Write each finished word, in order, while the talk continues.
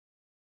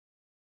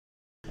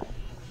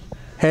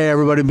Hey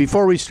everybody,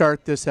 before we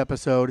start this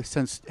episode,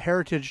 since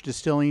Heritage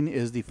Distilling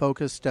is the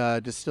focused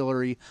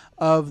distillery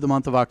of the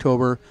month of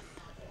October,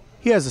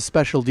 he has a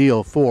special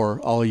deal for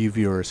all of you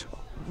viewers.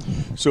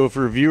 So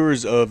for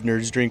viewers of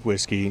Nerds Drink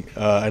Whiskey,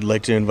 I'd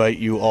like to invite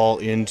you all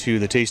into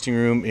the tasting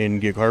room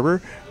in Gig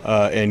Harbor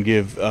and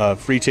give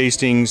free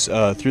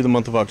tastings through the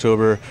month of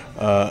October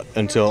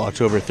until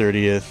October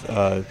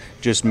 30th.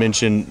 Just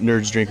mention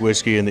Nerds Drink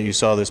Whiskey and that you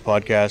saw this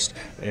podcast,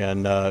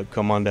 and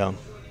come on down.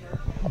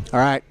 All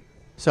right.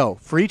 So,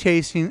 free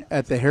tasting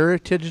at the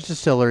Heritage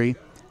Distillery.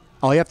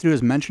 All you have to do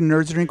is mention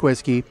Nerds Drink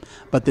Whiskey,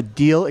 but the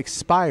deal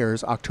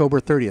expires October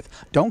 30th.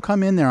 Don't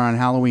come in there on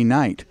Halloween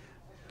night.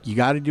 You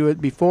got to do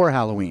it before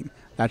Halloween.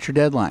 That's your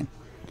deadline.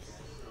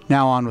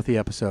 Now on with the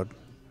episode.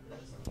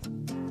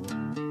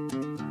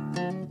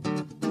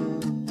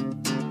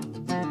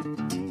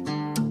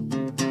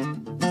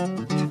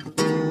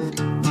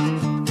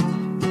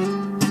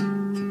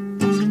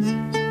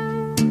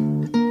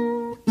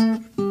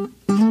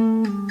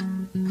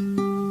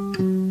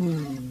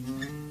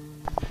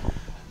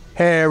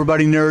 Hey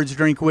everybody, Nerds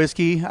Drink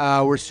Whiskey.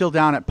 We're still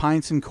down at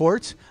Pints and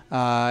Quarts,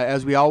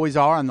 as we always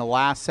are on the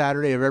last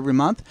Saturday of every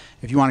month.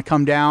 If you want to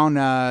come down,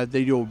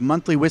 they do a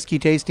monthly whiskey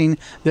tasting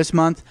this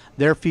month.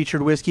 Their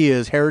featured whiskey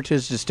is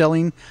Heritage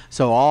Distilling,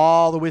 so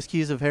all the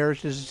whiskeys of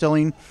Heritage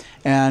Distilling.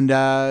 And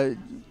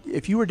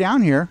if you were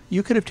down here,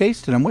 you could have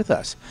tasted them with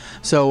us.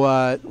 So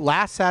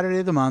last Saturday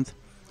of the month,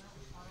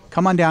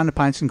 come on down to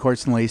Pints and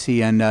Quarts in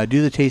Lacey and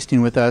do the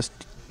tasting with us.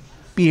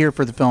 Be here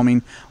for the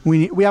filming.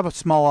 We have a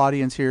small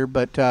audience here,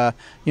 but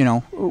you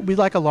know, we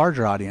like a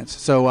larger audience.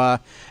 So,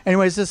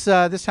 anyways, this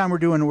time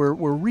we're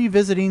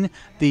revisiting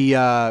the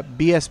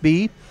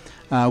BSB.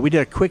 We did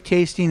a quick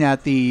tasting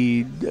at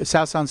the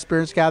South Sound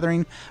Spirits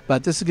Gathering,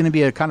 but this is going to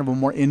be a kind of a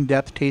more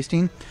in-depth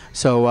tasting.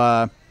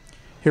 So,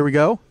 here we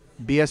go.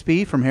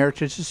 BSB from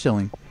Heritage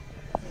Distilling.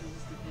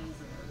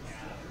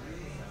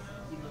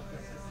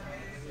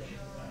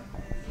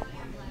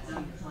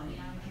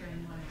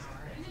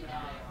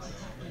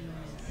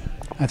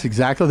 That's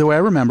exactly the way I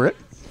remember it.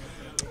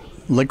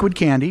 Liquid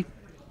candy.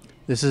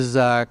 This is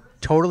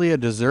totally a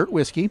dessert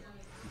whiskey.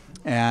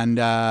 And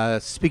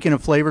speaking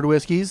of flavored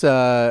whiskeys,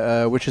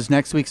 which is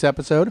next week's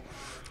episode,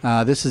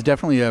 this is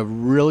definitely a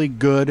really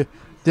good...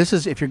 This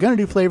is, if you're going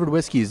to do flavored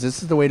whiskeys,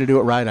 this is the way to do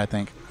it right, I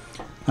think.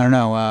 I don't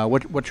know.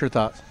 What's your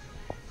thoughts?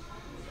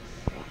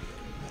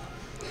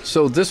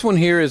 So this one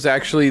here is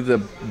actually the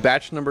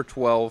batch number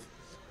 12,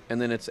 and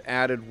then it's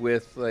added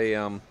with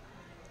a...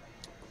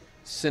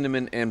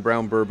 cinnamon and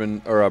brown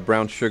bourbon or a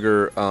brown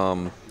sugar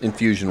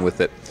infusion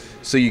with it,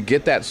 so you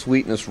get that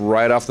sweetness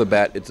right off the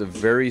bat. It's a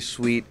very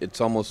sweet,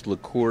 it's almost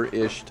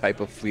liqueur-ish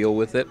type of feel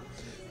with it.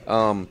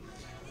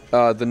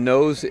 The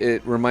nose,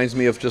 it reminds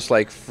me of just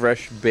like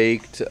fresh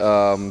baked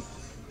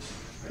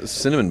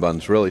cinnamon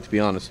buns, really, to be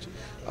honest.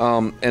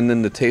 And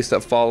then the taste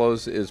that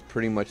follows is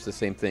pretty much the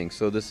same thing.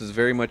 So this is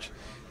very much,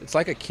 it's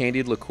like a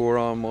candied liqueur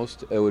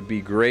almost. It would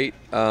be great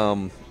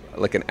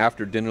like an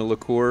after-dinner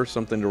liqueur,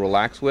 something to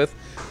relax with.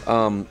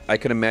 I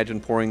can imagine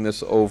pouring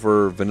this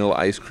over vanilla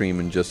ice cream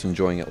and just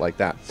enjoying it like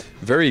that.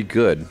 Very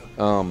good.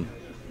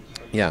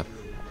 Yeah.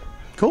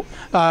 Cool.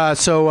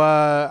 So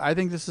I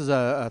think this is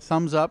a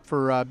thumbs up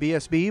for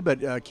BSB,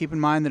 but keep in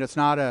mind that it's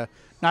not a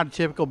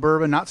typical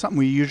bourbon, not something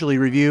we usually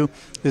review.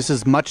 This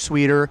is much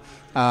sweeter,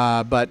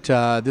 but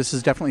this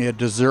is definitely a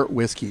dessert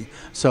whiskey.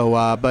 So,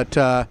 I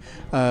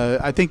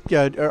think,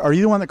 are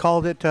you the one that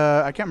called it,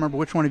 I can't remember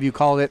which one of you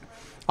called it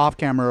off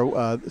camera,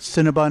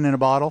 Cinnabon in a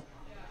bottle?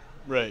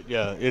 Right,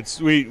 yeah.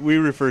 We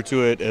refer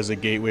to it as a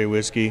gateway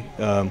whiskey.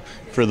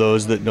 For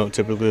those that don't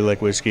typically like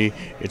whiskey,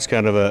 it's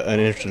kind of an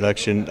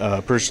introduction.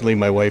 Personally,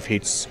 my wife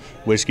hates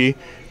whiskey,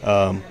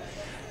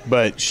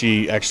 but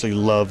she actually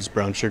loves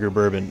brown sugar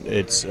bourbon.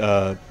 It's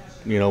one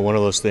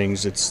of those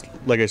things. It's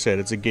like I said,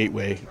 it's a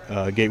gateway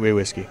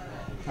whiskey.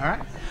 All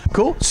right,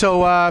 cool.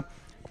 So,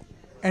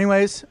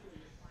 anyways,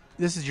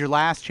 this is your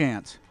last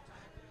chance.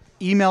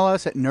 Email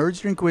us at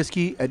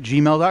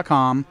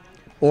nerdsdrinkwhiskey@gmail.com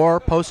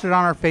or post it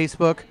on our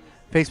Facebook,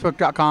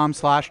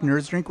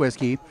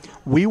 facebook.com/nerdsdrinkwhiskey.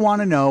 We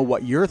want to know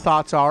what your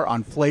thoughts are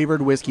on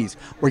flavored whiskeys.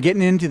 We're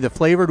getting into the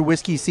flavored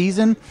whiskey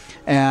season,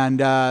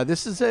 and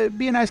this is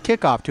be a nice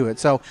kickoff to it.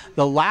 So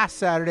the last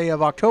Saturday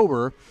of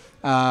October,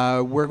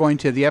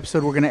 the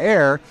episode we're going to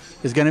air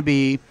is going to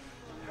be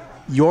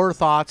your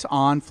thoughts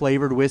on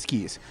flavored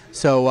whiskeys.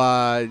 So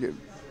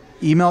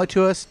email it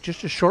to us,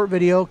 just a short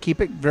video.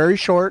 Keep it very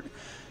short.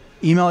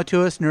 Email it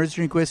to us,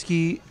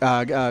 nerdsdrinkwhiskey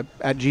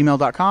at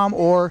gmail.com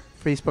or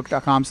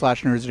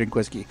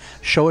facebook.com/nerdsdrinkwhiskey.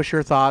 Show us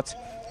your thoughts,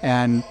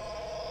 and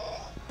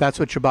that's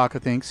what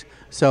Chewbacca thinks.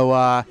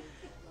 So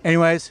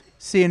anyways,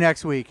 see you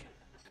next week.